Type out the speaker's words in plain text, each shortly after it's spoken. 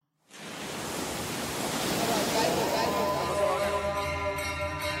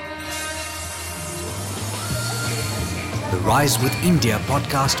Rise with India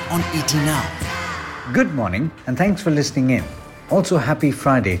podcast on ET Now. Good morning and thanks for listening in. Also, happy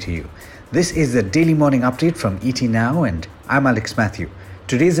Friday to you. This is the Daily Morning Update from ET Now and I'm Alex Matthew.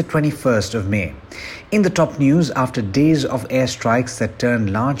 Today is the 21st of May. In the top news, after days of airstrikes that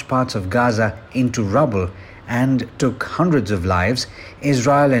turned large parts of Gaza into rubble and took hundreds of lives,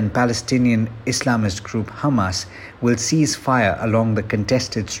 Israel and Palestinian Islamist group Hamas will cease fire along the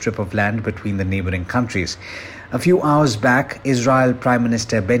contested strip of land between the neighboring countries. A few hours back, Israel Prime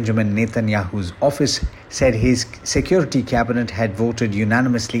Minister Benjamin Netanyahu's office said his security cabinet had voted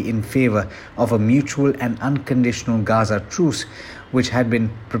unanimously in favor of a mutual and unconditional Gaza truce, which had been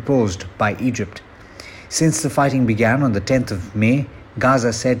proposed by Egypt. Since the fighting began on the 10th of May,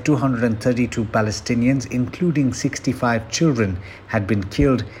 Gaza said 232 Palestinians, including 65 children, had been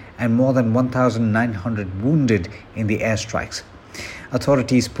killed and more than 1,900 wounded in the airstrikes.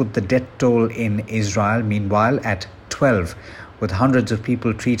 Authorities put the death toll in Israel, meanwhile, at 12, with hundreds of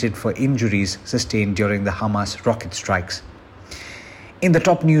people treated for injuries sustained during the Hamas rocket strikes. In the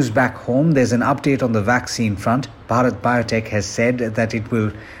top news back home, there's an update on the vaccine front. Bharat Biotech has said that it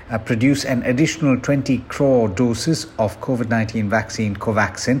will produce an additional 20 crore doses of COVID-19 vaccine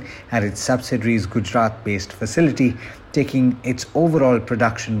Covaxin at its subsidiary's Gujarat-based facility, taking its overall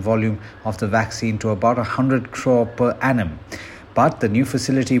production volume of the vaccine to about 100 crore per annum. But the new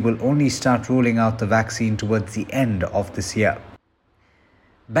facility will only start rolling out the vaccine towards the end of this year.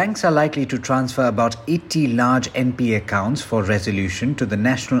 Banks are likely to transfer about 80 large NPA accounts for resolution to the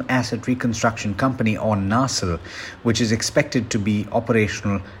National Asset Reconstruction Company, or NARCL, which is expected to be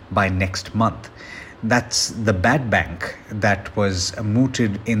operational by next month. That's the bad bank that was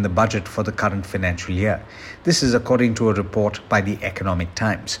mooted in the budget for the current financial year. This is according to a report by the Economic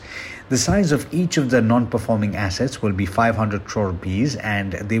Times. The size of each of the non-performing assets will be 500 crore rupees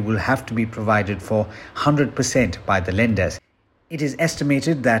and they will have to be provided for 100% by the lenders. It is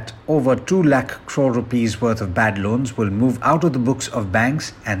estimated that over 2 lakh crore rupees worth of bad loans will move out of the books of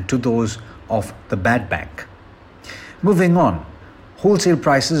banks and to those of the bad bank. Moving on, wholesale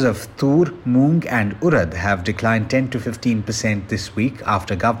prices of tur, moong and urad have declined 10 to 15% this week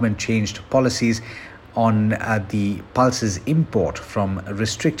after government changed policies on the pulses import from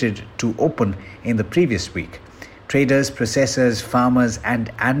restricted to open in the previous week. Traders, processors, farmers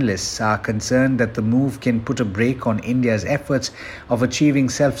and analysts are concerned that the move can put a brake on India's efforts of achieving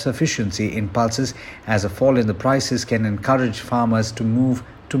self-sufficiency in pulses, as a fall in the prices can encourage farmers to move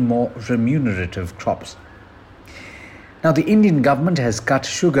to more remunerative crops. Now, the Indian government has cut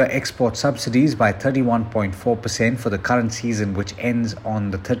sugar export subsidies by 31.4% for the current season, which ends on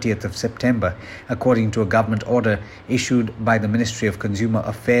the 30th of September, according to a government order issued by the Ministry of Consumer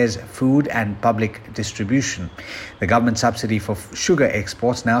Affairs, Food and Public Distribution. The government subsidy for sugar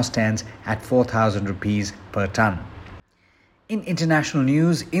exports now stands at 4,000 rupees per ton. In international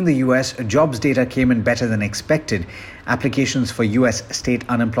news, in the US, jobs data came in better than expected. Applications for US state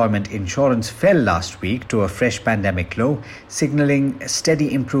unemployment insurance fell last week to a fresh pandemic low, signaling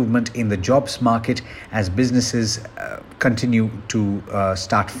steady improvement in the jobs market as businesses continue to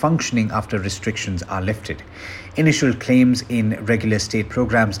start functioning after restrictions are lifted. Initial claims in regular state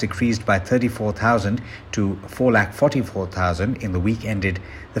programs decreased by 34,000 to 444,000 in the week ended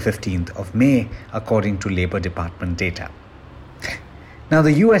the 15th of May, according to Labor Department data. Now,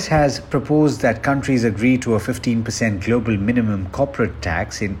 the US has proposed that countries agree to a 15% global minimum corporate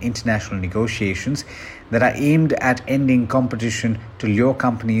tax in international negotiations that are aimed at ending competition to lure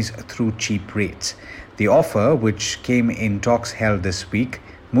companies through cheap rates. The offer, which came in talks held this week,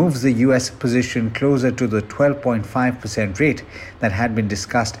 moves the US position closer to the 12.5% rate that had been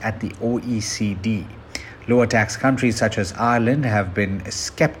discussed at the OECD. Lower tax countries such as Ireland have been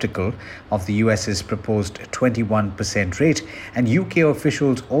skeptical of the US's proposed 21% rate, and UK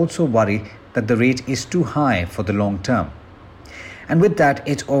officials also worry that the rate is too high for the long term. And with that,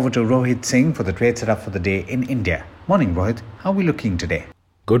 it's over to Rohit Singh for the trade setup for the day in India. Morning, Rohit. How are we looking today?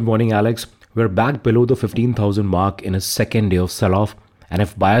 Good morning, Alex. We're back below the 15,000 mark in a second day of sell-off, and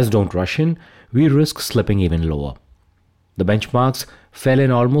if buyers don't rush in, we risk slipping even lower. The benchmarks fell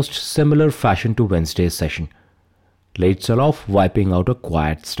in almost similar fashion to Wednesday's session. Late sell-off wiping out a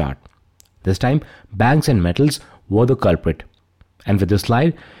quiet start. This time, banks and metals were the culprit. And with this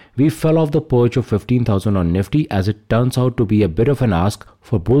slide, we fell off the perch of 15,000 on Nifty, as it turns out to be a bit of an ask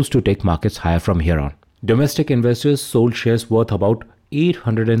for bulls to take markets higher from here on. Domestic investors sold shares worth about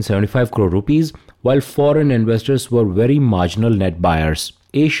 875 crore rupees, while foreign investors were very marginal net buyers.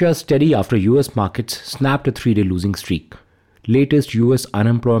 Asia steady after US markets snapped a 3-day losing streak. Latest US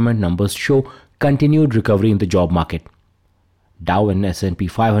unemployment numbers show continued recovery in the job market. Dow and S&P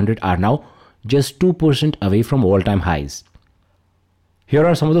 500 are now just 2% away from all-time highs. Here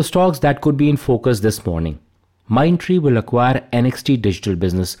are some of the stocks that could be in focus this morning. Mindtree will acquire NXT Digital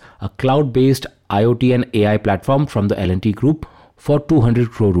Business, a cloud-based IoT and AI platform from the L&T Group for 200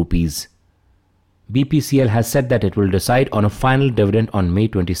 crore rupees. BPCL has said that it will decide on a final dividend on May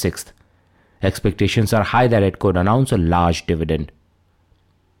 26th. Expectations are high that it could announce a large dividend.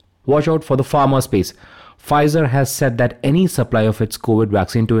 Watch out for the pharma space. Pfizer has said that any supply of its COVID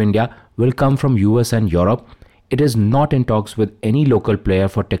vaccine to India will come from US and Europe. It is not in talks with any local player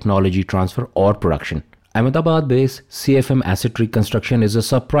for technology transfer or production. Ahmedabad-based CFM Asset Reconstruction is a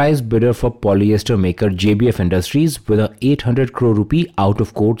surprise bidder for polyester maker JBF Industries with a 800 crore rupee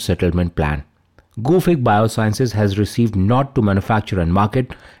out-of-court settlement plan. Gufic Biosciences has received nod to manufacture and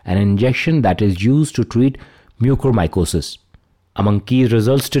market an injection that is used to treat mucormycosis. Among key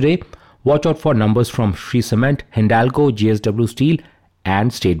results today, watch out for numbers from Shree Cement, Hindalco, JSW Steel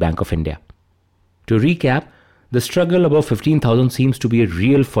and State Bank of India. To recap, the struggle above 15,000 seems to be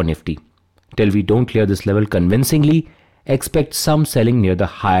real for Nifty. Till we don't clear this level convincingly, expect some selling near the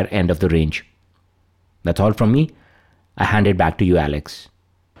higher end of the range. That's all from me. I hand it back to you, Alex.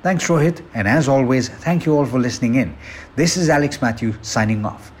 Thanks, Rohit. And as always, thank you all for listening in. This is Alex Matthew signing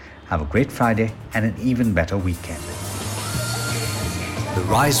off. Have a great Friday and an even better weekend. The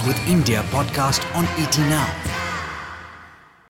Rise with India podcast on ET Now.